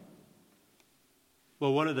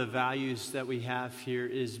Well, one of the values that we have here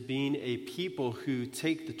is being a people who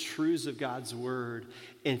take the truths of God's word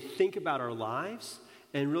and think about our lives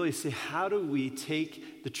and really say, how do we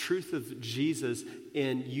take the truth of Jesus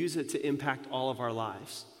and use it to impact all of our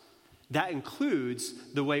lives? That includes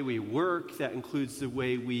the way we work, that includes the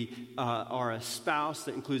way we are a spouse,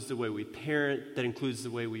 that includes the way we parent, that includes the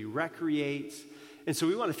way we recreate. And so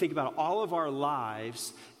we want to think about all of our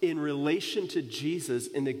lives in relation to Jesus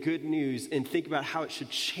and the good news and think about how it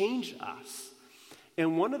should change us.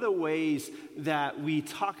 And one of the ways that we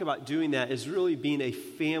talk about doing that is really being a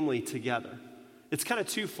family together. It's kind of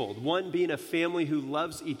twofold. One, being a family who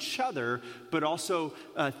loves each other, but also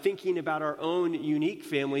thinking about our own unique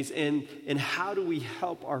families and how do we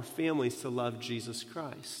help our families to love Jesus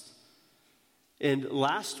Christ. And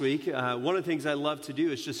last week, one of the things I love to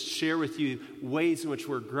do is just share with you ways in which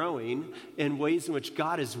we're growing and ways in which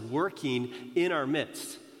God is working in our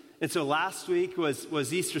midst. And so last week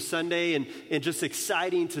was Easter Sunday and just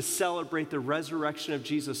exciting to celebrate the resurrection of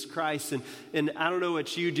Jesus Christ. And I don't know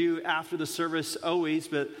what you do after the service always,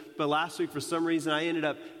 but last week for some reason I ended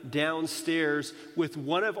up downstairs with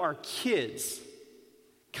one of our kids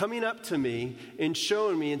coming up to me and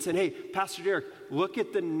showing me and saying, hey, Pastor Derek, look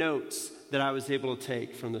at the notes that I was able to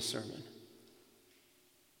take from the sermon.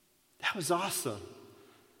 That was awesome.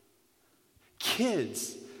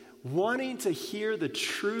 Kids wanting to hear the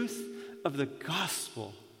truth of the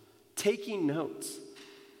gospel, taking notes.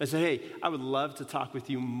 I said, hey, I would love to talk with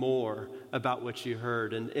you more about what you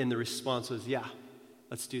heard. And the response was, yeah,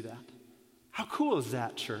 let's do that. How cool is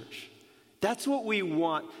that, church? That's what we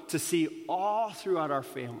want to see all throughout our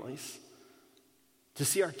families. To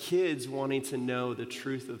see our kids wanting to know the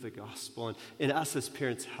truth of the gospel and us as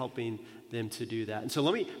parents helping them to do that. And so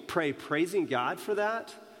let me pray, praising God for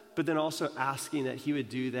that, but then also asking that he would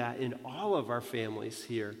do that in all of our families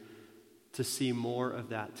here to see more of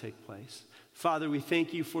that take place. Father, we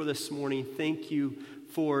thank you for this morning. Thank you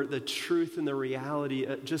for the truth and the reality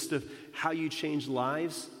just of how you change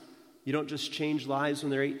lives. You don't just change lives when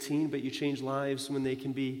they're 18, but you change lives when they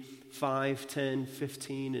can be 5, 10,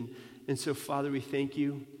 15. And so, Father, we thank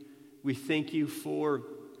you. We thank you for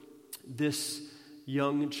this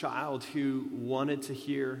young child who wanted to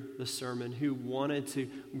hear the sermon, who wanted to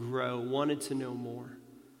grow, wanted to know more.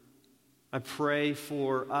 I pray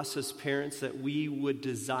for us as parents that we would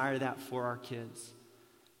desire that for our kids.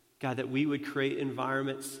 God, that we would create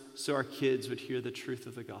environments so our kids would hear the truth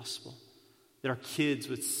of the gospel. That our kids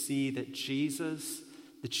would see that Jesus,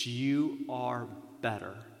 that you are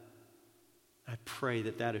better. I pray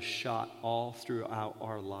that that is shot all throughout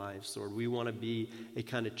our lives, Lord. We want to be a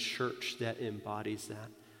kind of church that embodies that.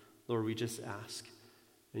 Lord, we just ask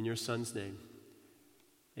in your Son's name,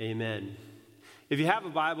 amen. If you have a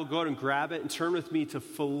Bible, go ahead and grab it and turn with me to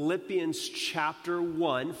Philippians chapter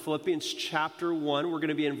 1. Philippians chapter 1, we're going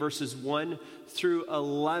to be in verses 1 through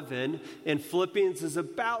 11. And Philippians is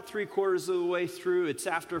about 3/4 of the way through. It's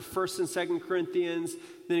after 1st and 2nd Corinthians.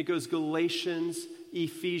 Then it goes Galatians,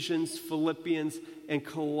 Ephesians, Philippians, and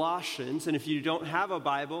Colossians. And if you don't have a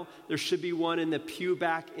Bible, there should be one in the pew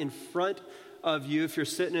back in front of you if you're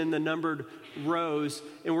sitting in the numbered rows.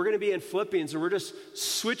 And we're going to be in Philippians, and we're just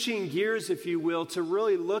switching gears, if you will, to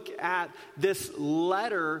really look at this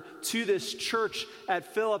letter to this church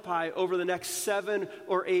at Philippi over the next 7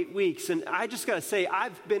 or 8 weeks. And I just got to say,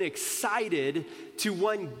 I've been excited to,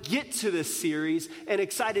 one, get to this series and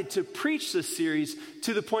excited to preach this series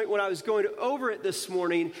to the point when I was going over it this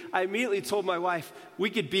morning, I immediately told my wife,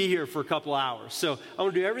 we could be here for a couple hours. So I'm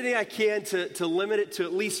going to do everything I can to limit it to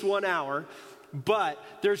at least 1 hour. But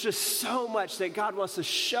there's just so much that God wants to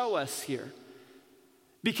show us here.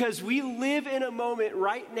 Because we live in a moment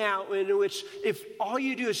right now in which if all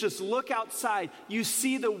you do is just look outside, you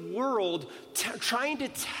see the world trying to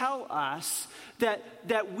tell us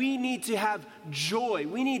that we need to have joy.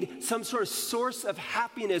 We need some sort of source of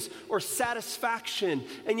happiness or satisfaction.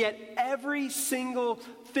 And yet every single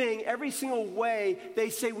thing, every single way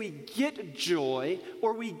they say we get joy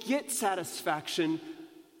or we get satisfaction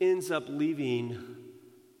ends up leaving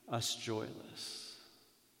us joyless.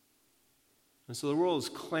 And so the world is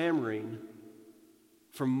clamoring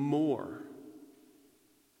for more.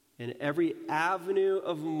 And every avenue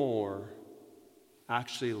of more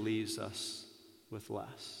actually leaves us with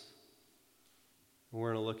less. And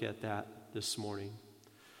we're going to look at that this morning.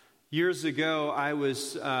 Years ago, I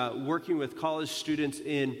was working with college students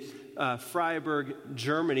in Freiburg,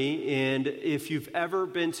 Germany. And if you've ever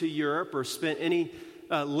been to Europe or spent any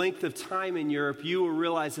length of time in Europe, you will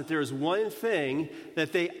realize that there is one thing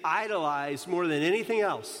that they idolize more than anything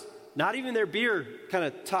else. Not even their beer kind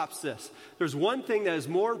of tops this. There's one thing that is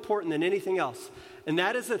more important than anything else, And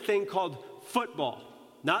that is a thing called football.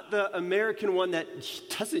 Not the American one that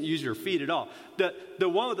doesn't use your feet at all. The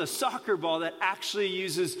one with the soccer ball that actually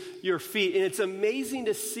uses your feet. And it's amazing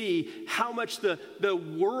to see how much the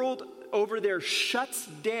world over there shuts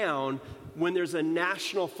down when there's a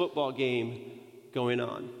national football game going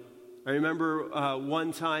on. I remember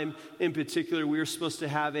one time in particular, we were supposed to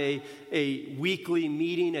have a weekly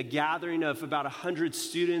meeting, a gathering of about 100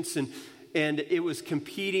 students, and it was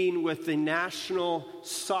competing with the national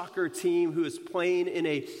soccer team who was playing in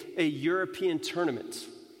a European tournament.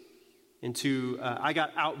 And I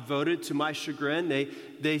got outvoted to my chagrin.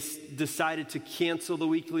 They decided to cancel the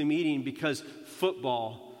weekly meeting because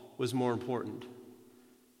football was more important.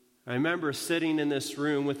 I remember sitting in this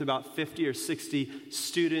room with about 50 or 60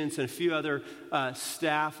 students and a few other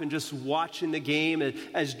staff and just watching the game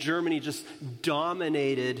as Germany just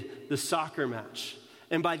dominated the soccer match.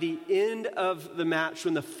 And by the end of the match,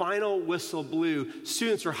 when the final whistle blew,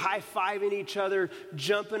 students were high-fiving each other,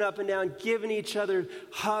 jumping up and down, giving each other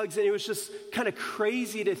hugs, and it was just kind of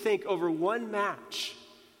crazy to think over one match.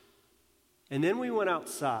 And then we went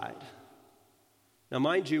outside. Now,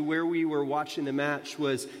 mind you, where we were watching the match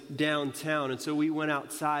was downtown, and so we went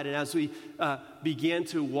outside, and as we began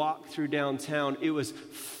to walk through downtown, it was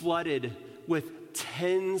flooded with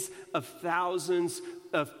tens of thousands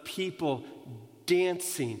of people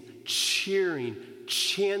dancing, cheering,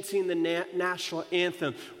 chanting the national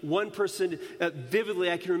anthem. One person,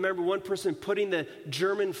 vividly, I can remember one person putting the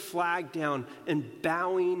German flag down and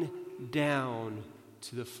bowing down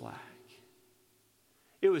to the flag.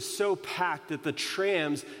 It was so packed that the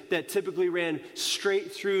trams that typically ran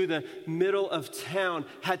straight through the middle of town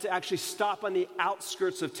had to actually stop on the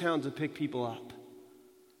outskirts of town to pick people up.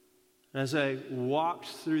 As I walked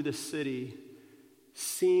through the city,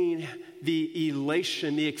 seeing the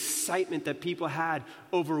elation, the excitement that people had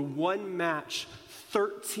over one match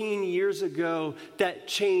 13 years ago that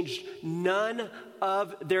changed none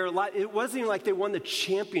of their life. It wasn't even like they won the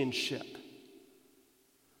championship.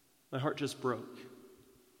 My heart just broke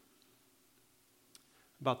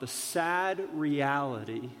about the sad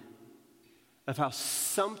reality of how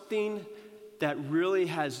something that really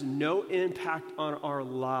has no impact on our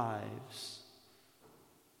lives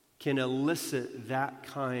can elicit that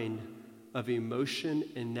kind of emotion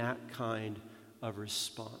and that kind of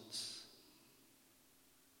response.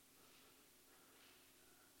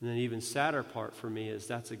 And then even sadder part for me is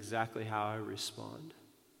that's exactly how I respond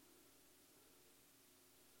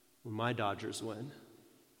when my Dodgers win.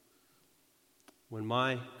 When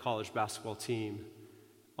my college basketball team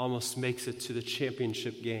almost makes it to the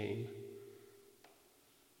championship game.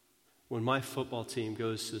 When my football team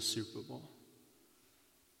goes to the Super Bowl.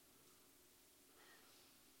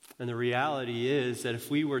 And the reality is that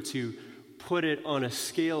if we were to put it on a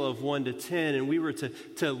scale of 1 to 10 and we were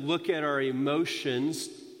to look at our emotions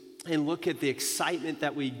and look at the excitement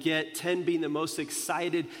that we get, 10 being the most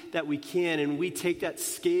excited that we can, and we take that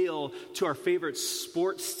scale to our favorite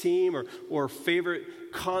sports team or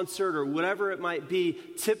favorite concert or whatever it might be,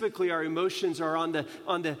 typically our emotions are on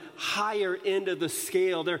the higher end of the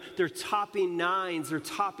scale. They're topping 9s, they're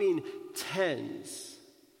topping 10s.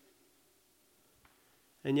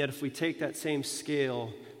 And yet if we take that same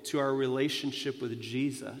scale to our relationship with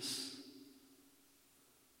Jesus,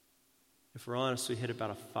 if we're honest, we hit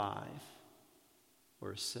about a 5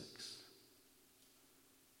 or a 6.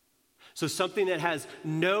 So something that has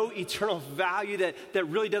no eternal value, that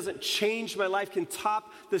really doesn't change my life, can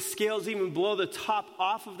top the scales, even blow the top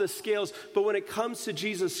off of the scales. But when it comes to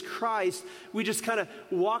Jesus Christ, we just kind of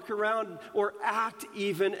walk around or act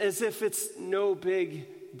even as if it's no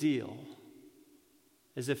big deal.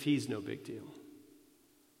 As if he's no big deal.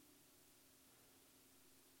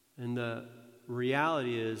 And the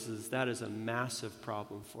reality is that is a massive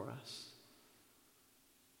problem for us.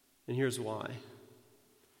 And here's why.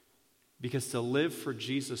 Because to live for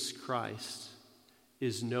Jesus Christ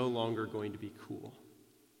is no longer going to be cool.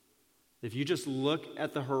 If you just look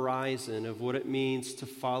at the horizon of what it means to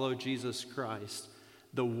follow Jesus Christ,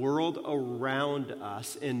 the world around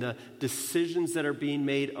us and the decisions that are being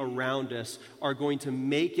made around us are going to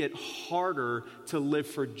make it harder to live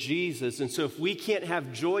for Jesus. And so if we can't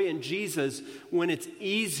have joy in Jesus when it's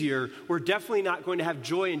easier, we're definitely not going to have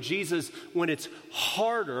joy in Jesus when it's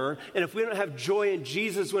harder. And if we don't have joy in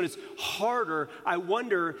Jesus when it's harder, I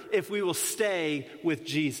wonder if we will stay with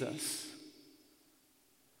Jesus.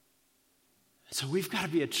 So we've got to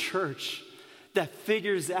be a church that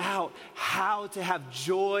figures out how to have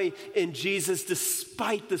joy in Jesus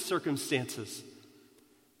despite the circumstances.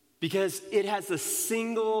 because it has a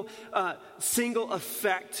single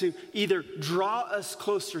effect to either draw us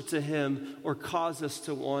closer to him or cause us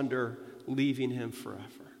to wander, leaving him forever.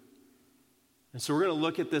 And so we're going to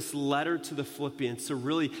look at this letter to the Philippians to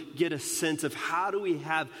really get a sense of how do we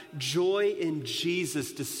have joy in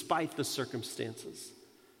Jesus despite the circumstances.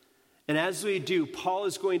 And as we do, Paul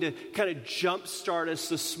is going to kind of jumpstart us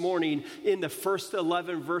this morning in the first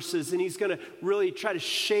 11 verses, and he's going to really try to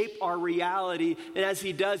shape our reality. And as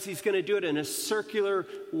he does, he's going to do it in a circular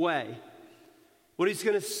way. What he's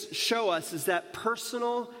going to show us is that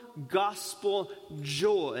personal gospel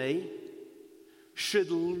joy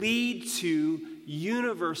should lead to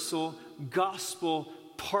universal gospel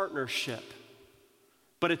partnership.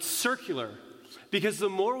 But it's circular, because the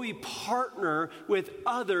more we partner with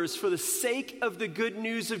others for the sake of the good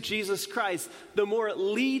news of Jesus Christ, the more it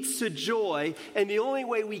leads to joy. And the only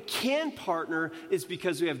way we can partner is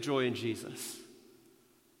because we have joy in Jesus.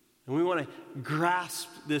 And we want to grasp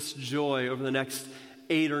this joy over the next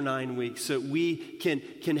 8 or 9 weeks so we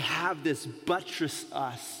can have this buttress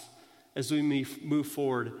us as we move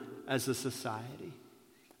forward as a society.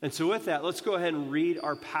 And so with that, let's go ahead and read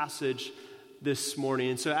our passage this morning.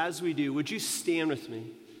 And so as we do, would you stand with me?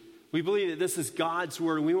 We believe that this is God's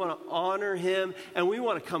word. We want to honor him, and we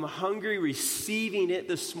want to come hungry receiving it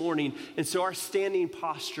this morning. And so our standing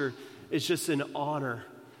posture is just an honor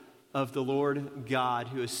of the Lord God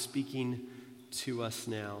who is speaking to us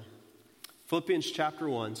now. Philippians chapter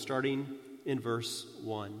 1, starting in verse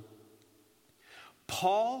 1.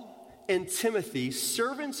 Paul and Timothy,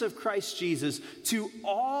 servants of Christ Jesus, to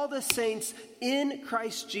all the saints in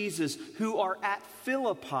Christ Jesus who are at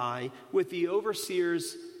Philippi with the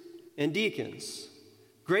overseers and deacons.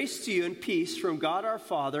 Grace to you and peace from God our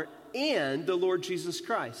Father and the Lord Jesus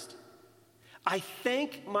Christ. I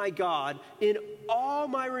thank my God in all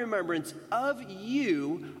my remembrance of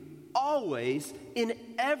you always in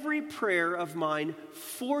every prayer of mine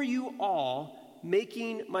for you all,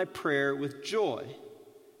 making my prayer with joy,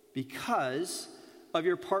 because of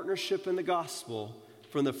your partnership in the gospel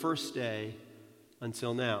from the first day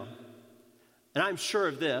until now. And I'm sure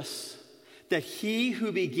of this, that he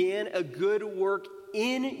who began a good work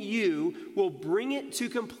in you will bring it to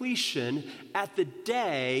completion at the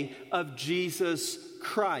day of Jesus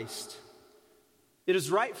Christ. It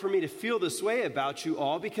is right for me to feel this way about you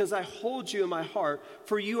all because I hold you in my heart,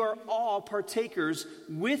 for you are all partakers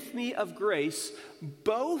with me of grace,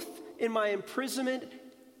 both in my imprisonment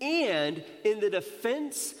and in the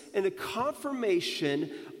defense and the confirmation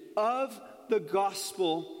of the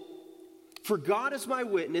gospel. For God is my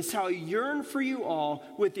witness, how I yearn for you all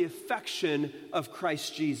with the affection of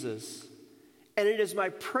Christ Jesus. And it is my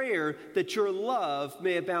prayer that your love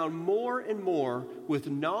may abound more and more with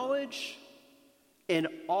knowledge and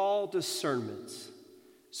all discernment,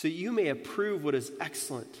 so you may approve what is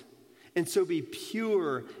excellent, and so be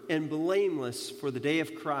pure and blameless for the day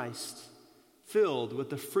of Christ, filled with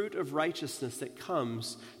the fruit of righteousness that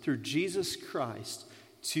comes through Jesus Christ,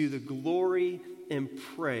 to the glory and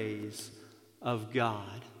praise of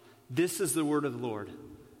God. This is the word of the Lord.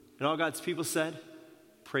 And all God's people said,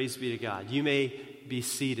 praise be to God. You may be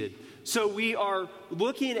seated. So we are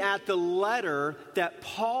looking at the letter that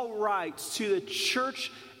Paul writes to the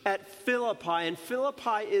church at Philippi. And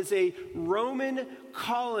Philippi is a Roman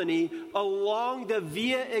colony along the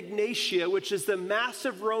Via Egnatia, which is the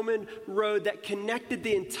massive Roman road that connected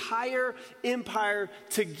the entire empire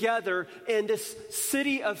together. And this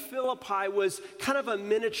city of Philippi was kind of a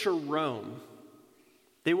miniature Rome.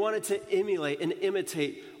 They wanted to emulate and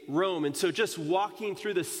imitate Rome. And so just walking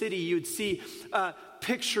through the city, you'd see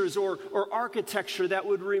pictures or architecture that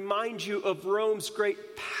would remind you of Rome's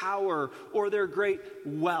great power or their great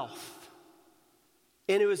wealth.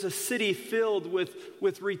 And it was a city filled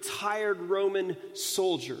with retired Roman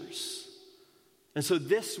soldiers. And so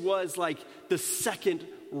this was like the second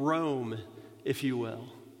Rome, if you will.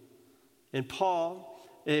 And Paul,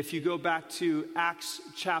 if you go back to Acts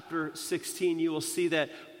chapter 16, you will see that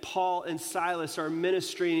Paul and Silas are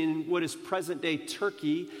ministering in what is present-day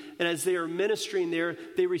Turkey. And as they are ministering there,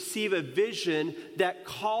 they receive a vision that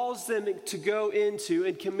calls them to go into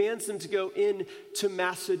and commands them to go into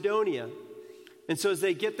Macedonia. And so as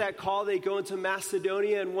they get that call, they go into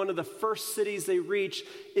Macedonia, and one of the first cities they reach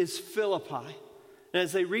is Philippi. And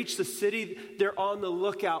as they reach the city, they're on the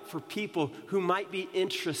lookout for people who might be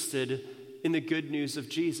interested in the good news of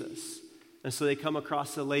Jesus. And so they come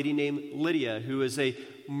across a lady named Lydia, who is a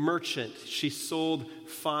merchant. She sold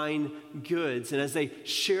fine goods. And as they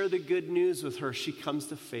share the good news with her, she comes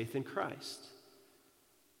to faith in Christ.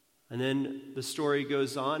 And then the story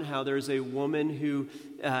goes on how there's a woman who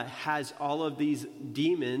has all of these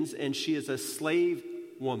demons, and she is a slave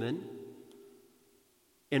woman.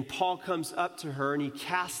 And Paul comes up to her and he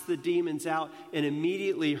casts the demons out, and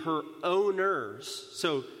immediately her owners,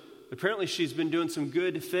 so apparently she's been doing some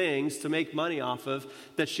good things to make money off of,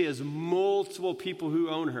 that she has multiple people who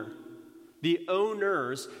own her. The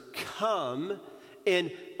owners come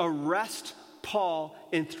and arrest Paul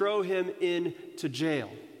and throw him into jail.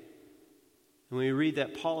 And we read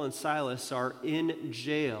that Paul and Silas are in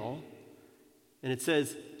jail, and it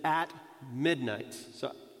says at midnight.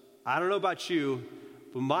 So I don't know about you,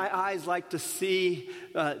 but my eyes like to see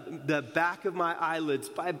the back of my eyelids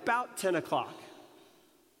by about 10 o'clock.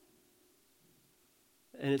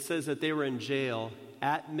 And it says that they were in jail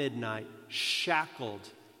at midnight, shackled,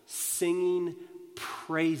 singing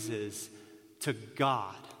praises to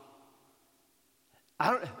God.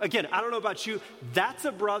 I don't know about you. That's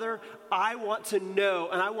a brother I want to know,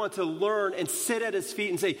 and I want to learn and sit at his feet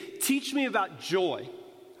and say, teach me about joy.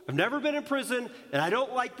 I've never been in prison, and I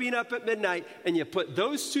don't like being up at midnight, and you put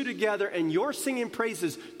those two together, and you're singing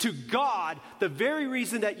praises to God, the very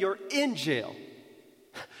reason that you're in jail.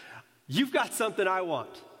 You've got something I want.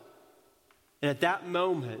 And at that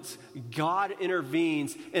moment, God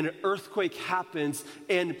intervenes and an earthquake happens.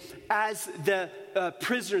 And as the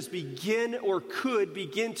prisoners begin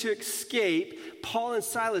to escape, Paul and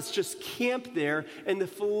Silas just camp there. And the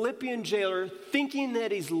Philippian jailer, thinking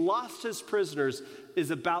that he's lost his prisoners,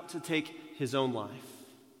 is about to take his own life.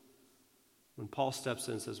 When Paul steps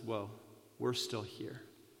in and says, whoa, we're still here.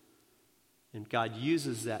 And God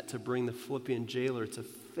uses that to bring the Philippian jailer to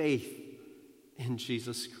faith in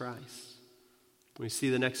Jesus Christ. We see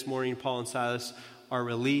the next morning, Paul and Silas are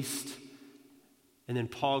released. And then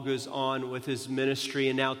Paul goes on with his ministry.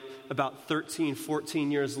 And now about 13,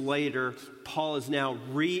 14 years later, Paul is now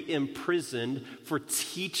re-imprisoned for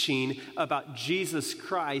teaching about Jesus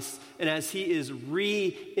Christ. And as he is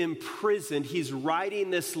re-imprisoned, he's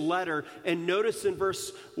writing this letter. And notice in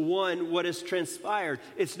verse 1 what has transpired.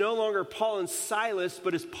 It's no longer Paul and Silas,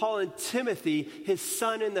 but it's Paul and Timothy, his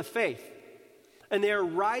son in the faith. And they are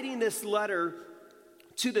writing this letter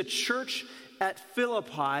to the church at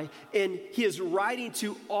Philippi, and he is writing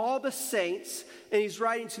to all the saints, and he's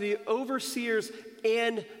writing to the overseers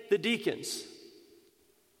and the deacons.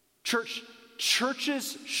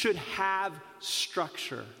 Churches should have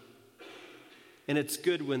structure, and it's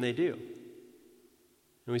good when they do.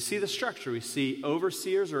 And we see the structure. We see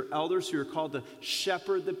overseers or elders who are called to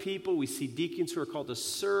shepherd the people. We see deacons who are called to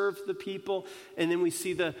serve the people. And then we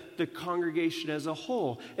see the congregation as a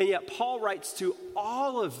whole. And yet Paul writes to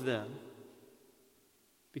all of them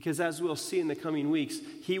because, as we'll see in the coming weeks,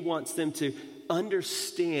 he wants them to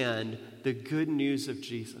understand the good news of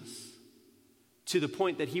Jesus to the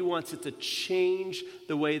point that he wants it to change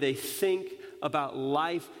the way they think about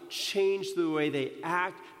life, change the way they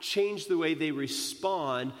act, change the way they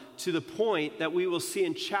respond, to the point that we will see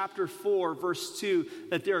in chapter 4, verse 2,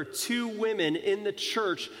 that there are two women in the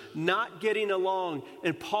church not getting along,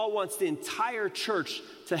 and Paul wants the entire church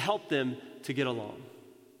to help them to get along.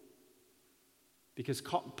 Because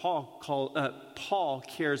Paul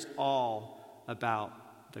cares all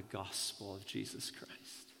about the gospel of Jesus Christ.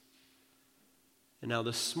 And now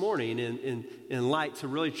this morning, in light to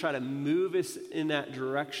really try to move us in that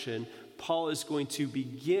direction, Paul is going to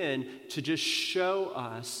begin to just show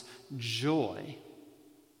us joy.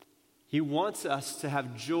 He wants us to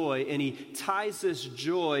have joy, and he ties this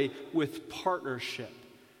joy with partnership.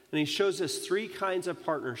 And he shows us three kinds of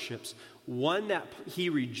partnerships. One that he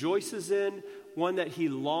rejoices in, one that he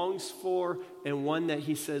longs for, and one that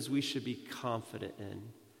he says we should be confident in.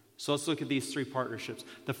 So let's look at these three partnerships.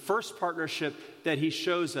 The first partnership that he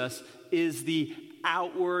shows us is the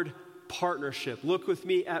outward partnership. Look with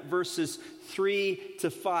me at verses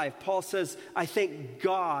 3-5. Paul says, I thank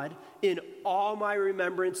God in all my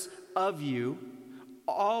remembrance of you,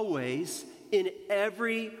 always in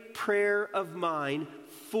every prayer of mine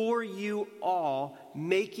for you all,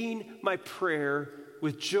 making my prayer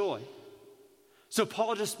with joy. So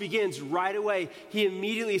Paul just begins right away. He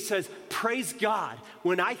immediately says, praise God.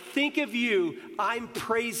 When I think of you, I'm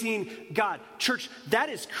praising God. Church, that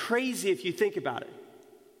is crazy if you think about it.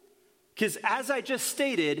 Because as I just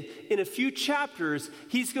stated, in a few chapters,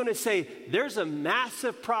 he's going to say, there's a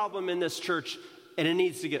massive problem in this church and it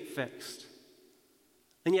needs to get fixed.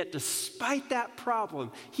 And yet, despite that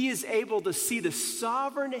problem, he is able to see the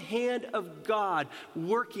sovereign hand of God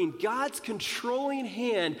working, God's controlling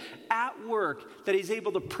hand at work, that he's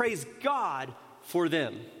able to praise God for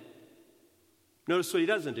them. Notice what he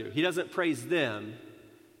doesn't do. He doesn't praise them.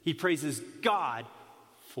 He praises God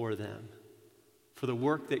for them, for the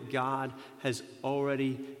work that God has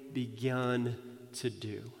already begun to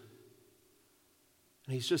do.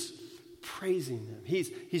 And he's just praising them.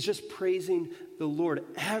 He's just praising the Lord.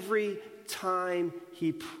 Every time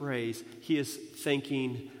he prays, he is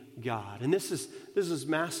thanking God. And this is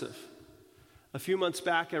massive. A few months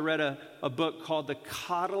back, I read a book called The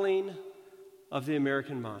Coddling of the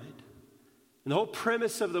American Mind. And the whole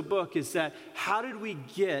premise of the book is that how did we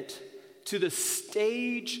get to the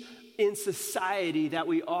stage in society that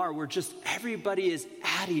we are, where just everybody is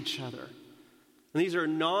at each other? And these are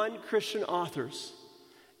non-Christian authors.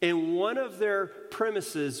 And one of their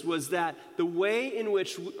premises was that the way in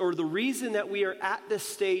which, or the reason that we are at this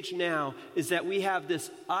stage now, is that we have this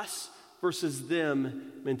us versus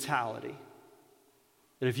them mentality.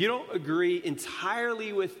 That if you don't agree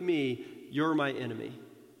entirely with me, you're my enemy.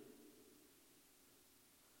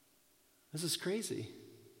 This is crazy.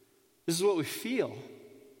 This is what we feel.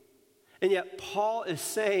 And yet Paul is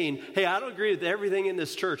saying, hey, I don't agree with everything in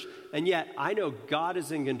this church, and yet I know God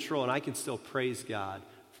is in control and I can still praise God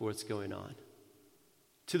for what's going on.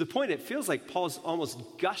 To the point it feels like Paul's almost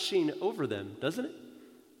gushing over them, doesn't it?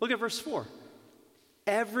 Look at verse 4.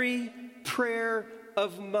 Every prayer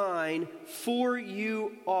of mine for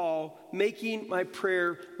you all, making my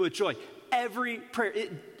prayer with joy. Every prayer.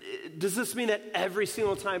 Does this mean that every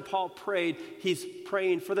single time Paul prayed, he's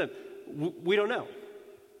praying for them? We don't know.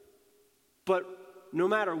 But no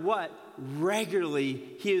matter what, regularly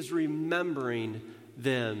he is remembering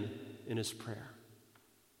them in his prayer.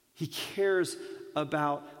 He cares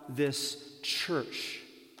about this church,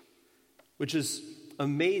 which is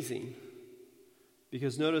amazing,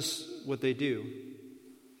 because notice what they do.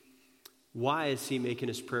 Why is he making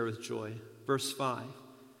his prayer with joy? Verse 5,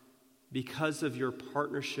 because of your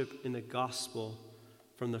partnership in the gospel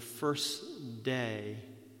from the first day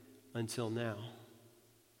until now.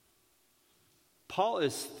 Paul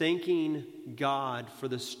is thanking God for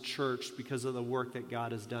this church because of the work that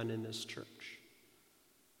God has done in this church.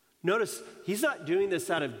 Notice, he's not doing this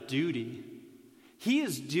out of duty. He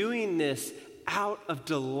is doing this out of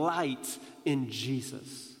delight in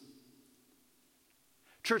Jesus.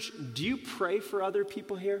 Church, do you pray for other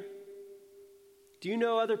people here? Do you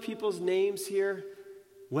know other people's names here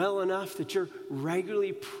well enough that you're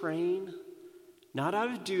regularly praying, not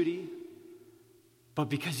out of duty, but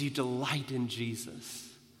because you delight in Jesus?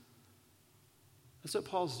 That's what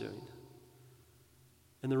Paul's doing.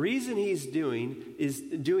 And the reason he's doing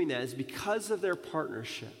that is because of their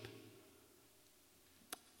partnership.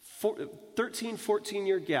 13,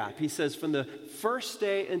 14-year gap. He says, from the first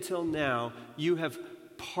day until now, you have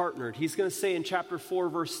partnered. He's going to say in chapter 4,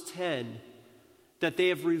 verse 10, that they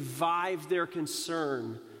have revived their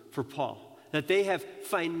concern for Paul. That they have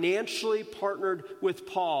financially partnered with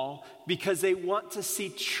Paul because they want to see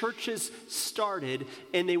churches started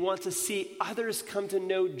and they want to see others come to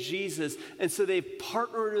know Jesus. And so they've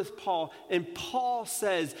partnered with Paul. And Paul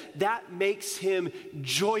says that makes him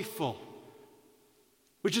joyful.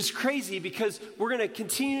 Which is crazy because we're going to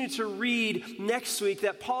continue to read next week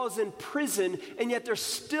that Paul is in prison and yet they're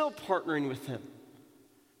still partnering with him.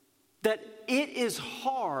 That it is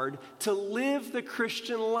hard to live the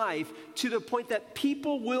Christian life to the point that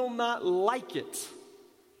people will not like it.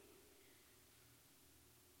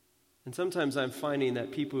 And sometimes I'm finding that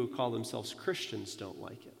people who call themselves Christians don't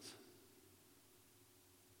like it.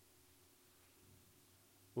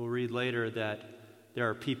 We'll read later that there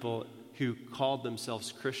are people who called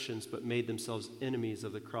themselves Christians but made themselves enemies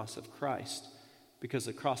of the cross of Christ because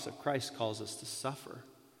the cross of Christ calls us to suffer,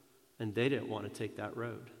 and they didn't want to take that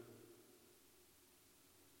road.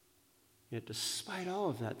 Yet despite all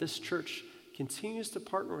of that, this church continues to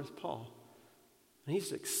partner with Paul. And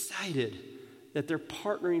he's excited that they're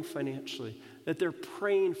partnering financially, that they're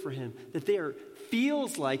praying for him, that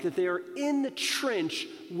feels like that they are in the trench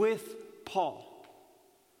with Paul.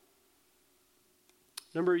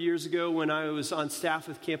 A number of years ago when I was on staff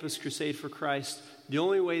with Campus Crusade for Christ, the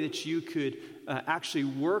only way that you could actually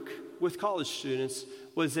work with college students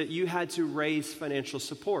was that you had to raise financial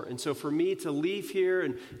support. And so for me to leave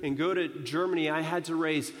here and go to Germany, I had to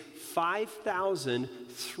raise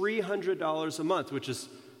 $5,300 a month, which is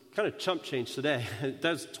kind of chump change today.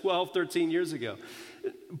 That's 12, 13 years ago.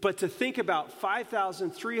 But to think about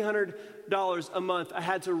 $5,300 a month I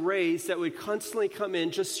had to raise that would constantly come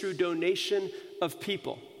in just through donation of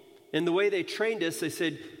people. And the way they trained us, they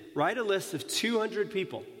said, write a list of 200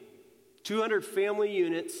 people, 200 family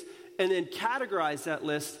units, and then categorize that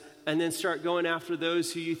list and then start going after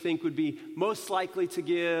those who you think would be most likely to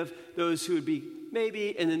give, those who would be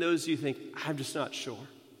maybe, and then those you think, I'm just not sure.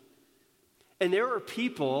 And there were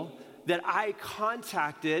people that I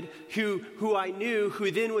contacted who I knew, who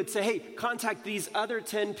then would say, hey, contact these other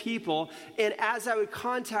 10 people. And as I would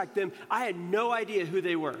contact them, I had no idea who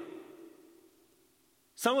they were.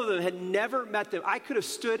 Some of them had never met them. I could have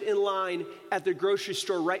stood in line at the grocery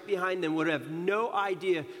store right behind them, would have no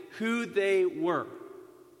idea who they were.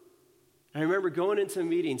 I remember going into a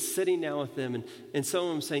meeting, sitting down with them, and some of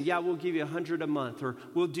them saying, yeah, we'll give you $100 a month, or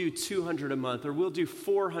we'll do $200 a month, or we'll do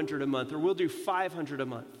 $400 a month, or we'll do $500 a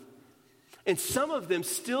month. And some of them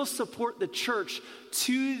still support the church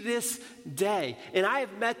to this day. And I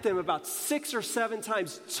have met them about 6 or 7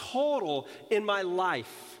 times total in my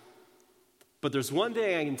life. But there's one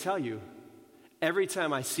thing I can tell you. Every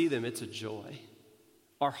time I see them, it's a joy.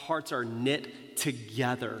 Our hearts are knit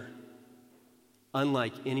together,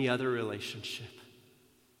 unlike any other relationship.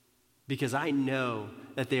 Because I know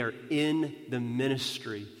that they are in the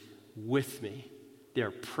ministry with me. They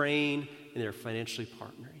are praying and they're financially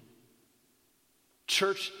partnering.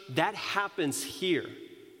 Church, that happens here.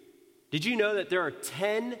 Did you know that there are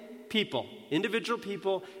 10 people, individual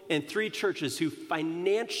people, and 3 churches who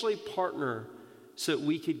financially partner so that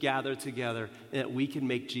we could gather together and that we can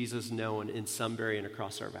make Jesus known in Sunbury and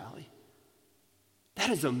across our valley? That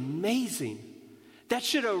is amazing. That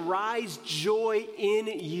should arise joy in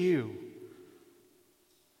you.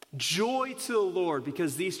 Joy to the Lord,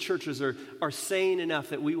 because these churches are saying enough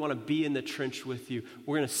that we want to be in the trench with you.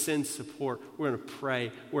 We're going to send support. We're going to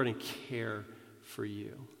pray. We're going to care for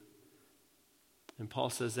you. And Paul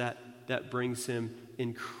says that brings him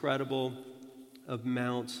incredible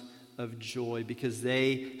amounts of joy, because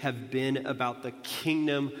they have been about the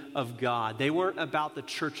kingdom of God. They weren't about the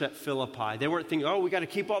church at Philippi. They weren't thinking, oh, we got to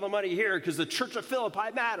keep all the money here because the church of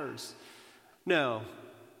Philippi matters. No,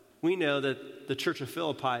 we know that the church of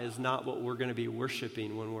Philippi is not what we're going to be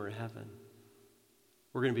worshiping when we're in heaven.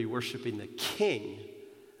 We're going to be worshiping the king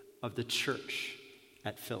of the church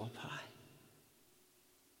at Philippi.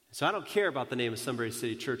 So I don't care about the name of Sunbury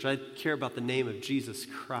City Church. I care about the name of Jesus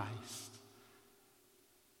Christ.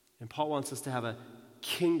 And Paul wants us to have a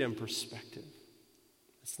kingdom perspective.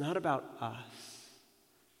 It's not about us.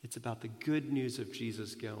 It's about the good news of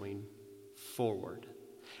Jesus going forward.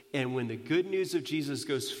 And when the good news of Jesus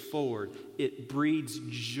goes forward, it breeds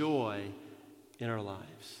joy in our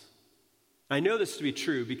lives. I know this to be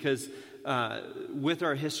true because with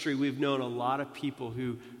our history, we've known a lot of people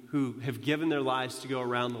who have given their lives to go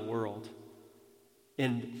around the world.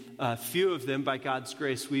 And a few of them, by God's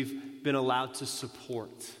grace, we've been allowed to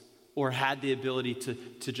support or had the ability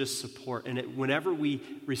to just support. And whenever we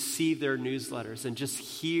receive their newsletters and just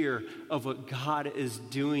hear of what God is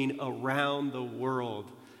doing around the world,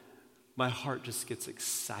 my heart just gets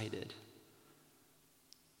excited.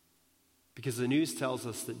 Because the news tells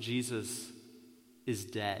us that Jesus is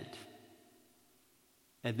dead.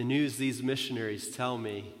 And the news these missionaries tell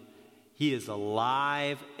me, he is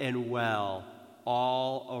alive and well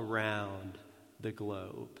all around the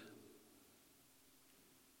globe.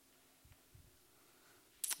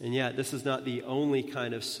 And yet, this is not the only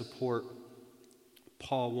kind of support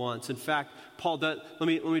Paul wants. In fact, Paul does, let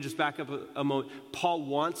me just back up a moment. Paul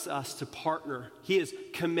wants us to partner. He is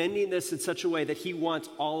commending this in such a way that he wants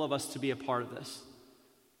all of us to be a part of this.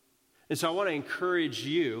 And so I want to encourage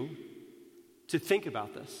you to think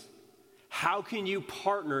about this. How can you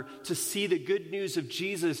partner to see the good news of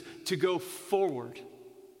Jesus to go forward?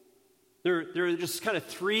 There are just kind of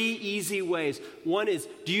 3 easy ways. One is,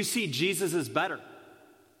 do you see Jesus as better?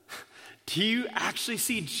 Do you actually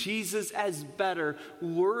see Jesus as better,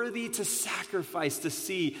 worthy to sacrifice to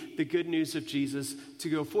see the good news of Jesus to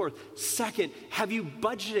go forth? Second, have you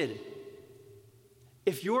budgeted?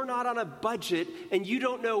 If you're not on a budget and you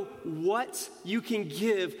don't know what you can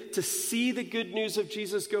give to see the good news of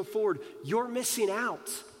Jesus go forward, you're missing out.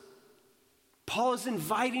 Paul is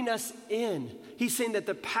inviting us in. He's saying that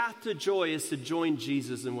the path to joy is to join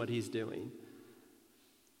Jesus in what he's doing.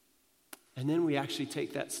 And then we actually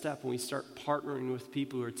take that step and we start partnering with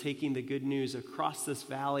people who are taking the good news across this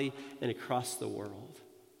valley and across the world.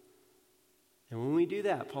 And when we do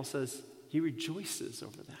that, Paul says he rejoices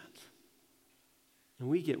over that. And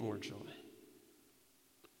we get more joy.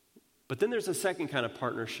 But then there's a second kind of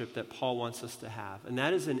partnership that Paul wants us to have, and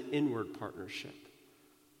that is an inward partnership.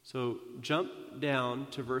 So jump down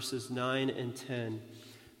to verses 9 and 10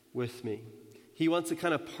 with me. He wants a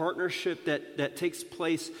kind of partnership that takes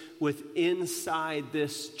place with inside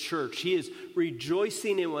this church. He is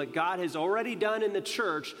rejoicing in what God has already done in the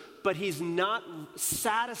church, but he's not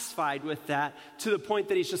satisfied with that to the point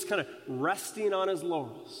that he's just kind of resting on his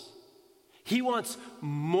laurels. He wants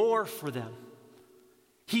more for them.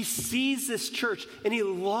 He sees this church and he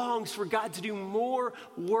longs for God to do more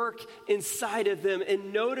work inside of them.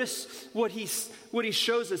 And notice what he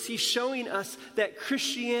shows us. He's showing us that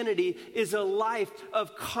Christianity is a life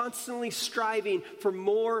of constantly striving for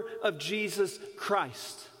more of Jesus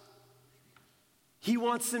Christ. He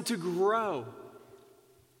wants them to grow.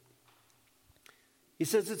 He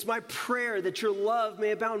says, it's my prayer that your love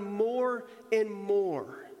may abound more and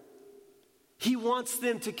more. He wants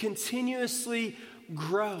them to continuously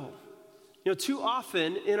grow. You know, too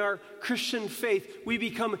often in our Christian faith, we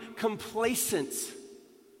become complacent.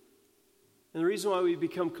 And the reason why we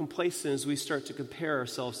become complacent is we start to compare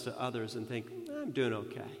ourselves to others and think, I'm doing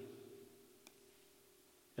okay.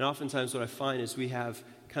 And oftentimes what I find is we have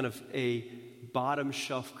kind of a bottom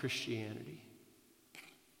shelf Christianity.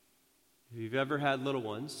 If you've ever had little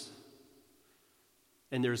ones,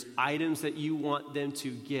 and there's items that you want them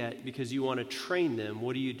to get because you want to train them,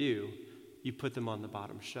 what do? You put them on the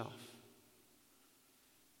bottom shelf.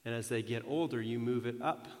 And as they get older, you move it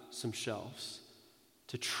up some shelves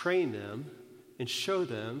to train them and show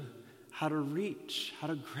them how to reach, how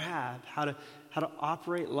to grab, how to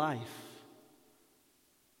operate life.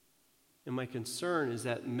 And my concern is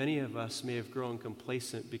that many of us may have grown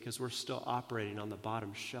complacent because we're still operating on the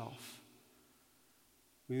bottom shelf.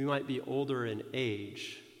 We might be older in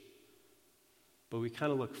age, but we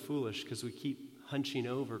kind of look foolish because we keep hunching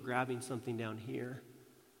over, grabbing something down here,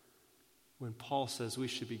 when Paul says we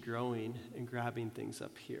should be growing and grabbing things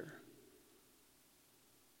up here.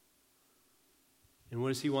 And what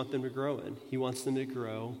does he want them to grow in? He wants them to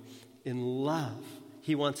grow in love.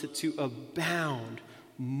 He wants it to abound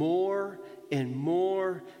more and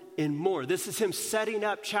more and more. This is him setting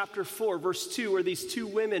up chapter 4, verse 2, where these two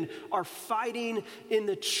women are fighting in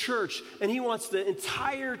the church. And he wants the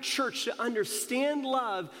entire church to understand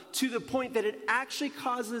love to the point that it actually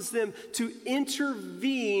causes them to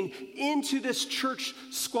intervene into this church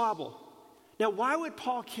squabble. Now, why would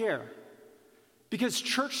Paul care? Because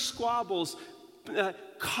church squabbles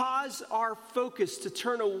cause our focus to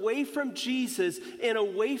turn away from Jesus and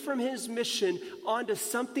away from his mission onto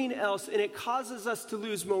something else, and it causes us to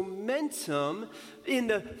lose momentum in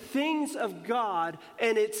the things of God,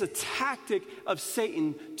 and it's a tactic of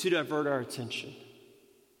Satan to divert our attention.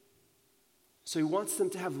 So he wants them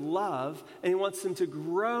to have love, and he wants them to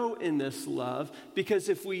grow in this love, because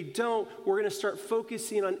if we don't, we're going to start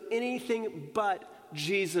focusing on anything but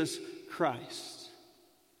Jesus Christ.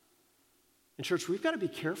 And church, we've got to be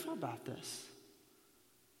careful about this.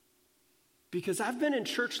 Because I've been in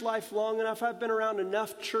church life long enough. I've been around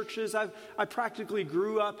enough churches. I practically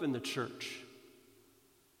grew up in the church.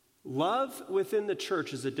 Love within the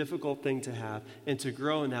church is a difficult thing to have, and to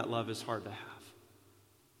grow in that love is hard to have.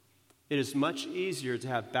 It is much easier to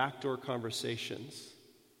have backdoor conversations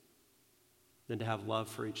than to have love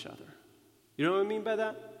for each other. You know what I mean by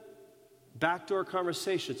that? Backdoor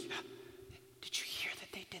conversations. Did you hear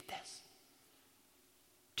that they did this?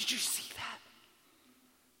 Did you see that?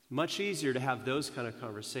 Much easier to have those kind of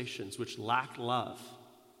conversations which lack love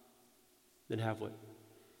than have what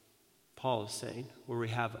Paul is saying, where we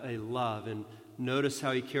have a love. And notice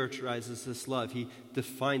how he characterizes this love. He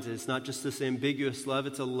defines it. It's not just this ambiguous love.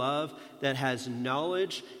 It's a love that has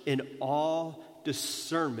knowledge and all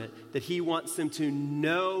discernment, that he wants them to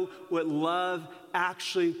know what love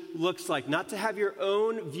actually looks like, not to have your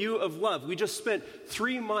own view of love. We just spent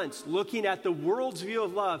 3 months looking at the world's view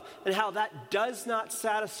of love and how that does not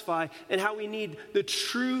satisfy, and how we need the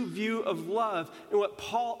true view of love. And what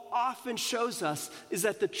Paul often shows us is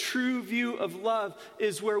that the true view of love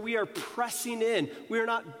is where we are pressing in. We are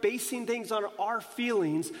not basing things on our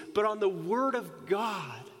feelings, but on the Word of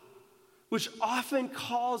God, which often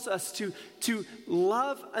calls us to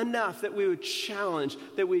love enough that we would challenge,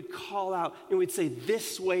 that we'd call out, and we'd say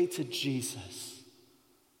this way to Jesus.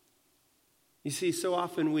 You see, so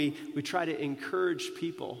often we try to encourage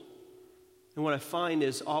people. And what I find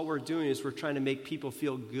is all we're doing is we're trying to make people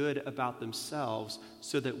feel good about themselves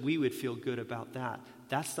so that we would feel good about that.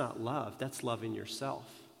 That's not love. That's loving yourself.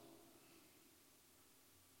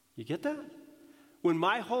 You get that? When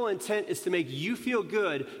my whole intent is to make you feel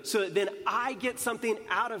good so that then I get something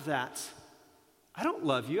out of that, I don't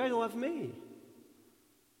love you, I love me.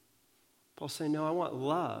 Paul's saying, no, I want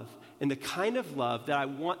love. And the kind of love that I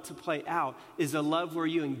want to play out is a love where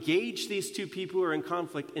you engage these two people who are in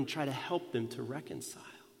conflict and try to help them to reconcile.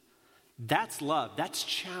 That's love. That's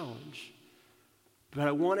challenge. But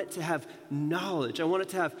I want it to have knowledge. I want it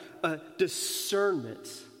to have a discernment.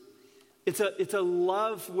 It's a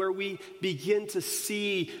love where we begin to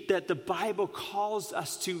see that the Bible calls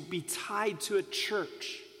us to be tied to a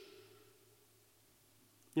church.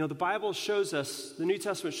 You know, the Bible shows us, the New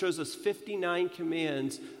Testament shows us 59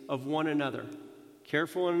 commands of one another. Care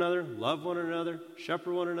for one another, love one another,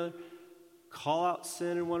 shepherd one another, call out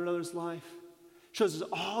sin in one another's life. Shows us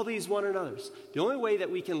all these one another's. The only way that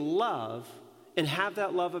we can love and have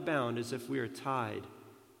that love abound is if we are tied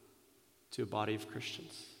to a body of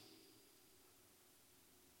Christians.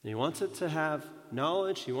 And he wants it to have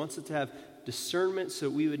knowledge, he wants it to have discernment so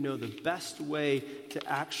we would know the best way to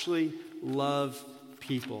actually love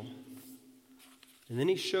people. And then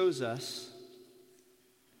he shows us,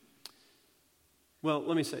 well,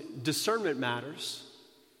 let me say, discernment matters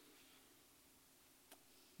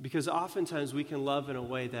because oftentimes we can love in a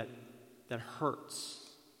way that hurts,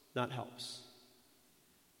 not helps.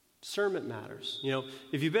 Discernment matters. You know,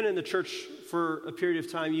 if you've been in the church for a period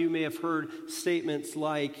of time, you may have heard statements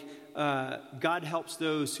like, God helps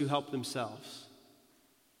those who help themselves.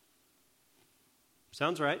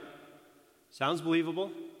 Sounds right. Sounds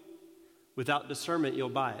believable. Without discernment, you'll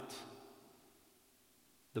buy it.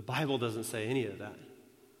 The Bible doesn't say any of that.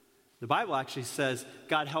 The Bible actually says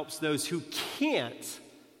God helps those who can't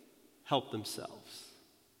help themselves.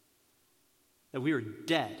 That we are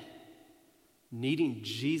dead, needing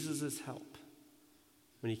Jesus' help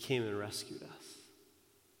when he came and rescued us.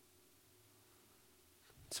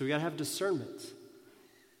 So we got to have discernment.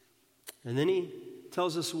 And then he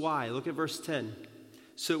tells us why. Look at verse 10.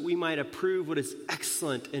 So we might approve what is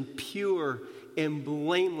excellent and pure and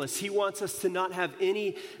blameless. He wants us to not have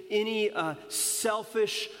any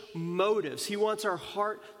selfish motives. He wants our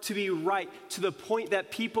heart to be right to the point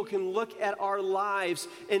that people can look at our lives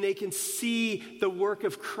and they can see the work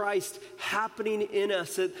of Christ happening in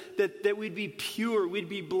us, that we'd be pure, we'd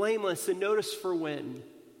be blameless. And notice for when?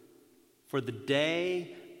 For the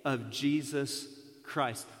day of Jesus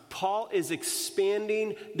Christ. Paul is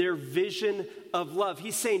expanding their vision of love.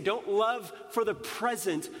 He's saying, don't love for the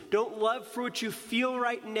present. Don't love for what you feel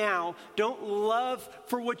right now. Don't love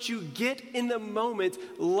for what you get in the moment.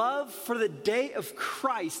 Love for the day of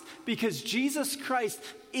Christ, because Jesus Christ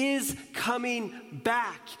is coming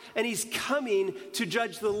back. And he's coming to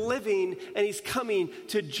judge the living, and he's coming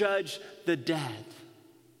to judge the dead.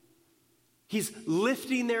 He's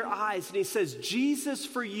lifting their eyes, and he says, Jesus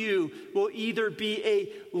for you will either be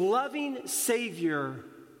a loving Savior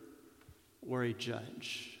or a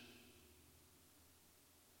judge.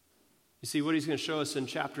 You see, what he's going to show us in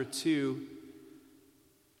chapter 2,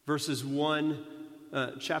 verses 1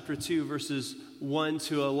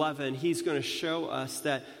 to 11, he's going to show us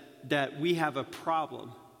that we have a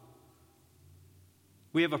problem.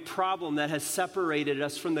 We have a problem that has separated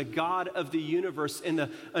us from the God of the universe. And the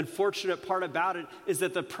unfortunate part about it is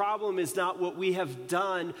that the problem is not what we have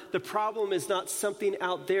done. The problem is not something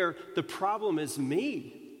out there. The problem is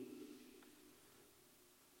me.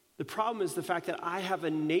 The problem is the fact that I have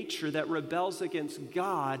a nature that rebels against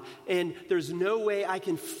God, and there's no way I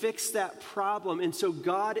can fix that problem. And so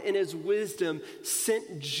God, in his wisdom,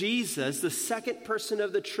 sent Jesus, the second person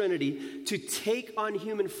of the Trinity, to take on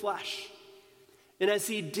human flesh. And as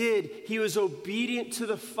he did, he was obedient to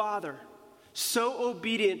the Father. So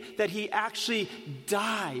obedient that he actually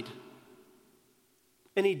died.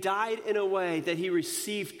 And he died in a way that he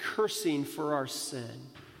received cursing for our sin.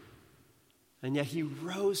 And yet he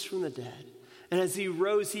rose from the dead. And as he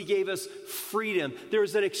rose, he gave us freedom. There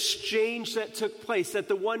was an exchange that took place, that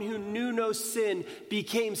the one who knew no sin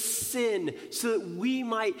became sin so that we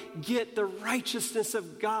might get the righteousness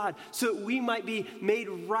of God, so that we might be made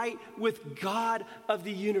right with God of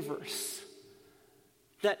the universe.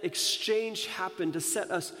 That exchange happened to set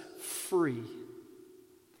us free.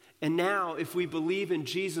 And now, if we believe in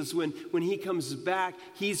Jesus, when he comes back,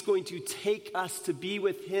 he's going to take us to be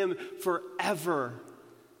with him forever.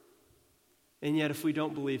 And yet, if we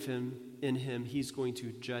don't believe in him, he's going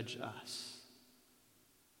to judge us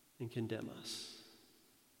and condemn us.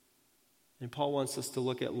 And Paul wants us to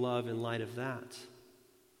look at love in light of that.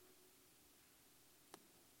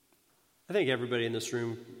 I think everybody in this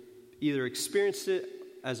room either experienced it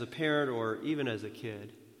as a parent or even as a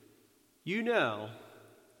kid. You know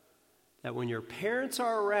that when your parents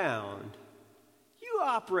are around, you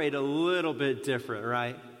operate a little bit different,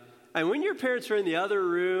 right? And when your parents are in the other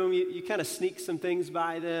room, you kind of sneak some things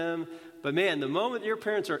by them. But man, the moment your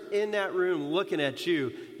parents are in that room looking at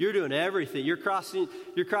you, you're doing everything. You're crossing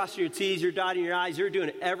your T's, you're dotting your I's, you're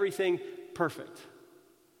doing everything perfect.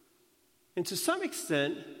 And to some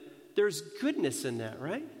extent, there's goodness in that,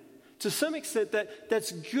 right? To some extent,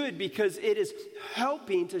 that's good because it is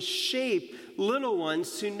helping to shape little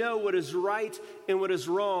ones to know what is right and what is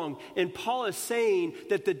wrong. And Paul is saying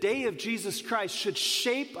that the day of Jesus Christ should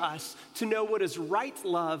shape us to know what is right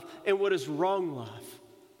love and what is wrong love.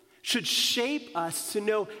 should shape us to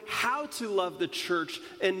know how to love the church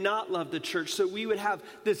and not love the church, so we would have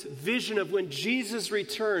this vision of when Jesus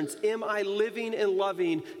returns, am I living and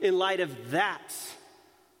loving in light of that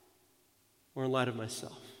or in light of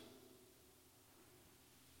myself?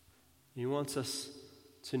 He wants us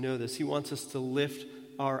to know this. He wants us to lift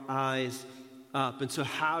our eyes up. And so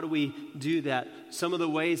how do we do that? Some of the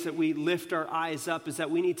ways that we lift our eyes up is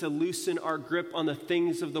that we need to loosen our grip on the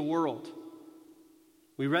things of the world.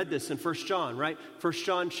 We read this in 1 John, right? 1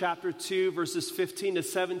 John chapter 2, verses 15 to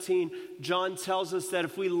 17. John tells us that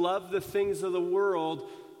if we love the things of the world,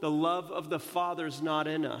 the love of the Father is not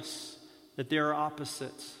in us, that they are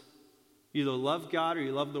opposites. You either love God or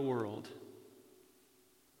you love the world.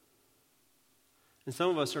 And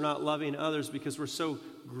some of us are not loving others because we're so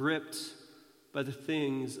gripped by the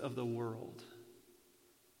things of the world.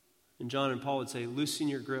 And John and Paul would say, loosen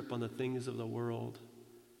your grip on the things of the world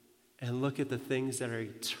and look at the things that are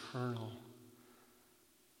eternal.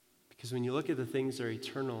 Because when you look at the things that are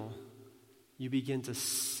eternal, you begin to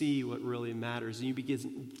see what really matters. And you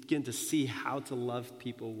begin to see how to love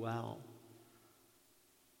people well.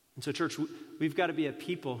 And so, church, we've got to be a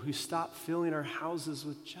people who stop filling our houses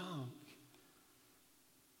with junk.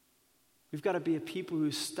 We've got to be a people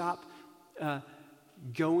who stop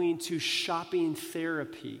going to shopping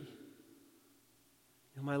therapy.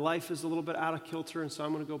 My life is a little bit out of kilter, and so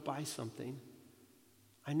I'm going to go buy something.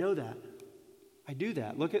 I know that. I do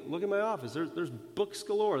that. Look at my office. There's books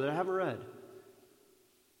galore that I haven't read.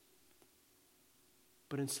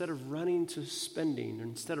 But instead of running to spending, or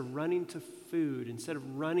instead of running to food, instead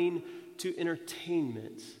of running to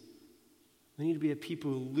entertainment, we need to be a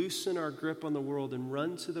people who loosen our grip on the world and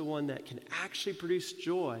run to the one that can actually produce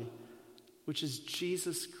joy, which is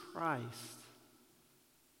Jesus Christ.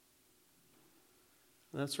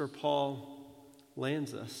 And that's where Paul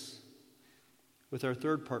lands us with our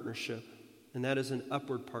third partnership, and that is an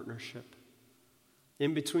upward partnership.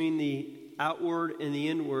 In between the outward and the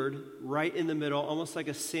inward, right in the middle, almost like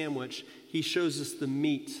a sandwich, he shows us the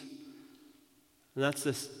meat. And that's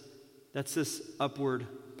this upward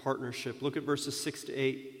partnership. Look at verses 6 to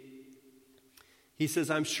 8. He says,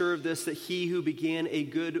 I'm sure of this, that he who began a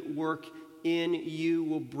good work in you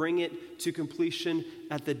will bring it to completion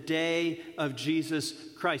at the day of Jesus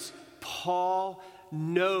Christ. Paul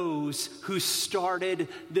knows who started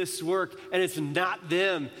this work, and it's not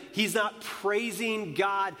them. He's not praising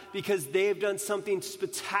God because they've done something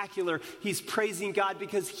spectacular. He's praising God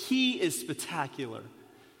because he is spectacular.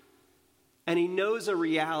 And he knows a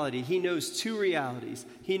reality. He knows two realities.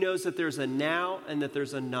 He knows that there's a now and that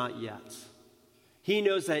there's a not yet. He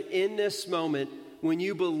knows that in this moment, when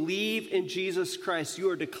you believe in Jesus Christ, you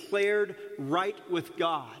are declared right with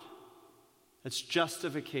God. That's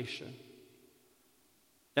justification.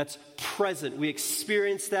 That's present. We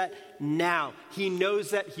experience that now. He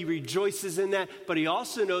knows that. He rejoices in that. But he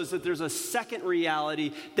also knows that there's a second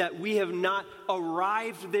reality, that we have not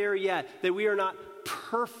arrived there yet, that we are not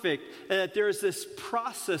perfect, and that there is this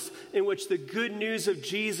process in which the good news of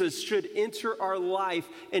Jesus should enter our life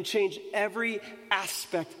and change every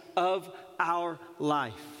aspect of our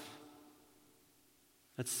life.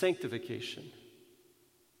 That's sanctification.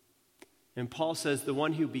 And Paul says the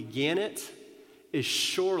one who began it is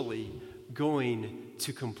surely going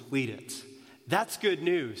to complete it. That's good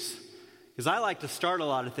news, because I like to start a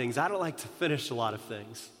lot of things. I don't like to finish a lot of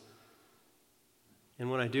things.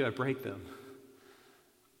 And when I do, I break them.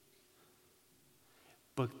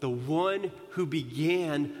 But the one who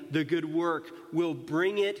began the good work will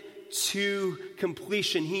bring it to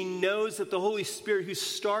completion. He knows that the Holy Spirit who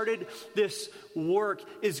started this work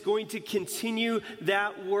is going to continue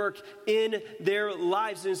that work in their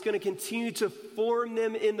lives, and is going to continue to form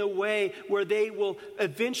them in the way where they will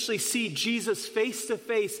eventually see Jesus face to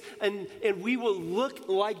face, and we will look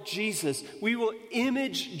like Jesus. We will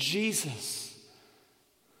image Jesus.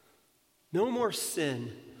 No more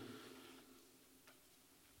sin.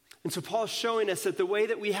 And so Paul's showing us that the way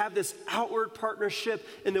that we have this outward partnership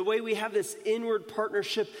and the way we have this inward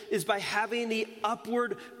partnership is by having the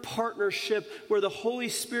upward partnership where the Holy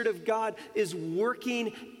Spirit of God is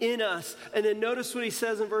working in us. And then notice what he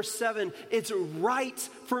says in verse 7. It's right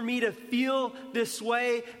for me to feel this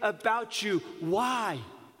way about you. Why?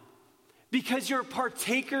 Because you're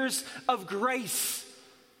partakers of grace.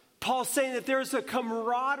 Paul's saying that there's a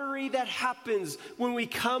camaraderie that happens when we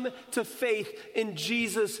come to faith in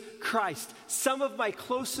Jesus Christ. Some of my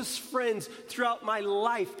closest friends throughout my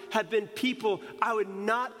life have been people I would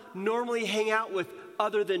not normally hang out with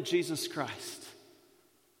other than Jesus Christ.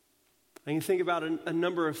 I can think about a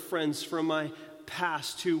number of friends from my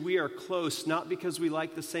past who we are close, not because we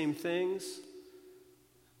like the same things,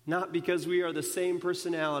 Not because we are the same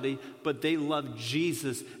personality, but they love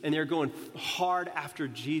Jesus and they're going hard after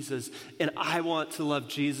Jesus. And I want to love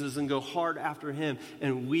Jesus and go hard after him.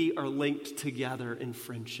 And we are linked together in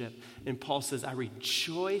friendship. And Paul says, I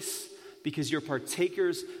rejoice because you're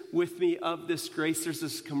partakers with me of this grace. There's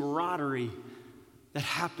this camaraderie that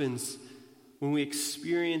happens when we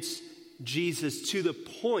experience Jesus to the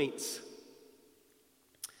point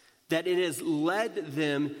that it has led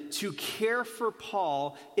them to care for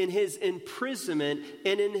Paul in his imprisonment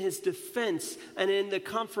and in his defense and in the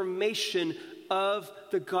confirmation of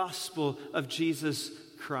the gospel of Jesus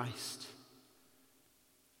Christ.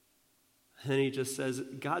 And then he just says,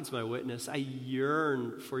 God's my witness. I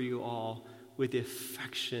yearn for you all with the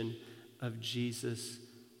affection of Jesus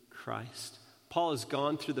Christ. Paul has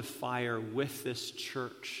gone through the fire with this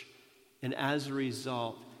church, and as a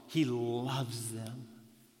result, he loves them.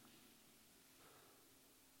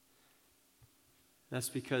 That's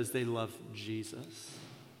because they love Jesus.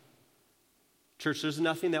 Church, there's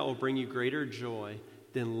nothing that will bring you greater joy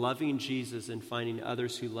than loving Jesus and finding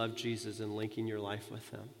others who love Jesus and linking your life with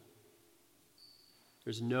him.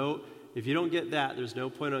 If you don't get that, there's no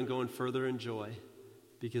point on going further in joy,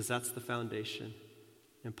 because that's the foundation,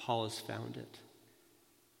 and Paul has found it.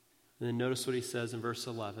 And then notice what he says in verse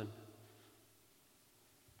 11.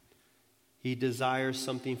 He desires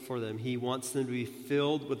something for them. He wants them to be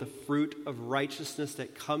filled with the fruit of righteousness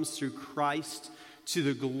that comes through Christ to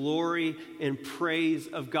the glory and praise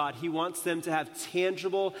of God. He wants them to have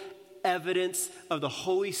tangible evidence of the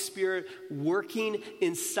Holy Spirit working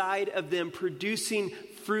inside of them, producing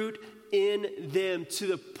fruit in them to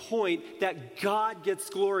the point that God gets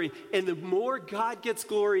glory. And the more God gets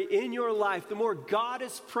glory in your life, the more God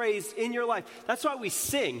is praised in your life. That's why we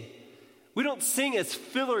sing. We don't sing as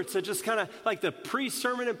filler to just kind of like the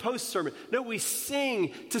pre-sermon and post-sermon. No, we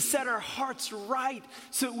sing to set our hearts right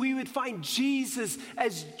so that we would find Jesus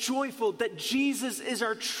as joyful, that Jesus is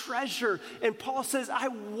our treasure. And Paul says, I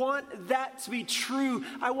want that to be true.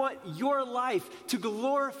 I want your life to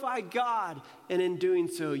glorify God. And in doing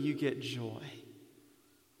so, you get joy.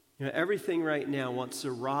 You know, everything right now wants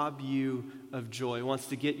to rob you of joy, wants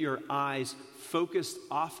to get your eyes focused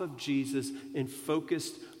off of Jesus and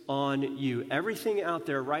focused on you. Everything out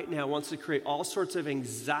there right now wants to create all sorts of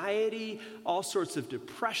anxiety, all sorts of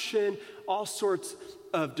depression, all sorts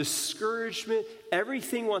of discouragement.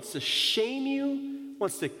 Everything wants to shame you,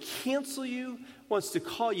 wants to cancel you, wants to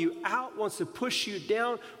call you out, wants to push you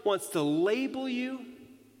down, wants to label you.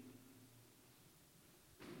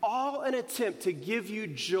 All an attempt to give you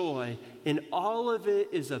joy, and all of it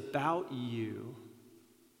is about you.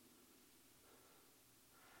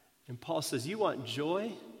 And Paul says, you want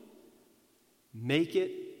joy? Make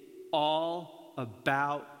it all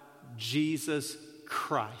about Jesus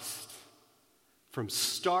Christ. From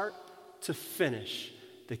start to finish,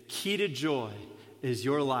 the key to joy is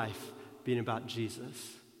your life being about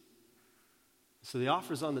Jesus. So the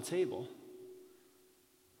offer's on the table.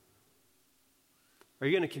 Are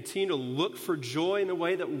you going to continue to look for joy in the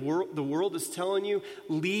way that the world is telling you,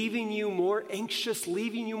 leaving you more anxious,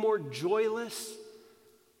 leaving you more joyless?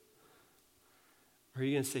 Or are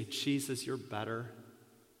you going to say, Jesus, you're better.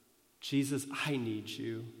 Jesus, I need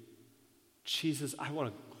you. Jesus, I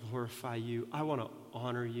want to glorify you. I want to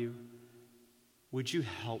honor you. Would you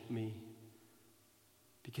help me?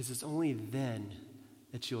 Because it's only then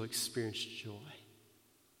that you'll experience joy.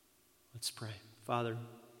 Let's pray. Father,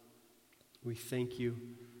 we thank you.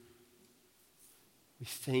 We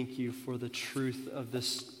thank you for the truth of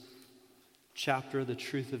this chapter, the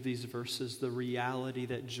truth of these verses, the reality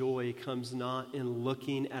that joy comes not in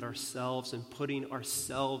looking at ourselves and putting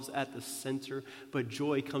ourselves at the center, but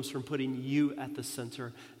joy comes from putting you at the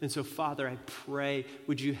center. And so, Father, I pray,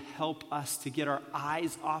 would you help us to get our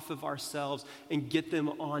eyes off of ourselves and get them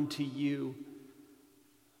onto you?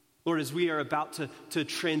 Lord, as we are about to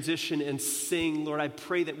transition and sing, Lord, I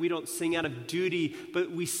pray that we don't sing out of duty,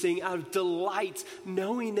 but we sing out of delight,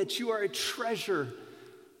 knowing that you are a treasure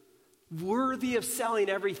worthy of selling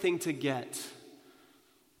everything to get.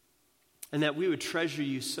 And that we would treasure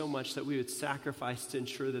you so much that we would sacrifice to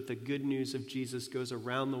ensure that the good news of Jesus goes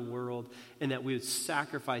around the world, and that we would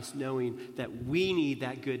sacrifice knowing that we need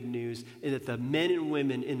that good news, and that the men and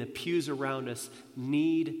women in the pews around us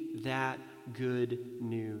need that good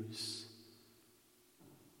news.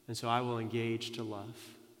 And so I will engage to love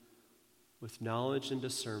with knowledge and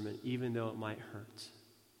discernment, even though it might hurt.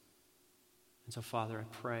 And so, Father, I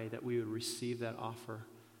pray that we would receive that offer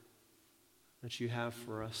that you have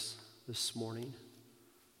for us this morning.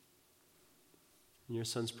 In your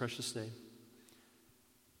Son's precious name,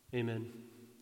 amen.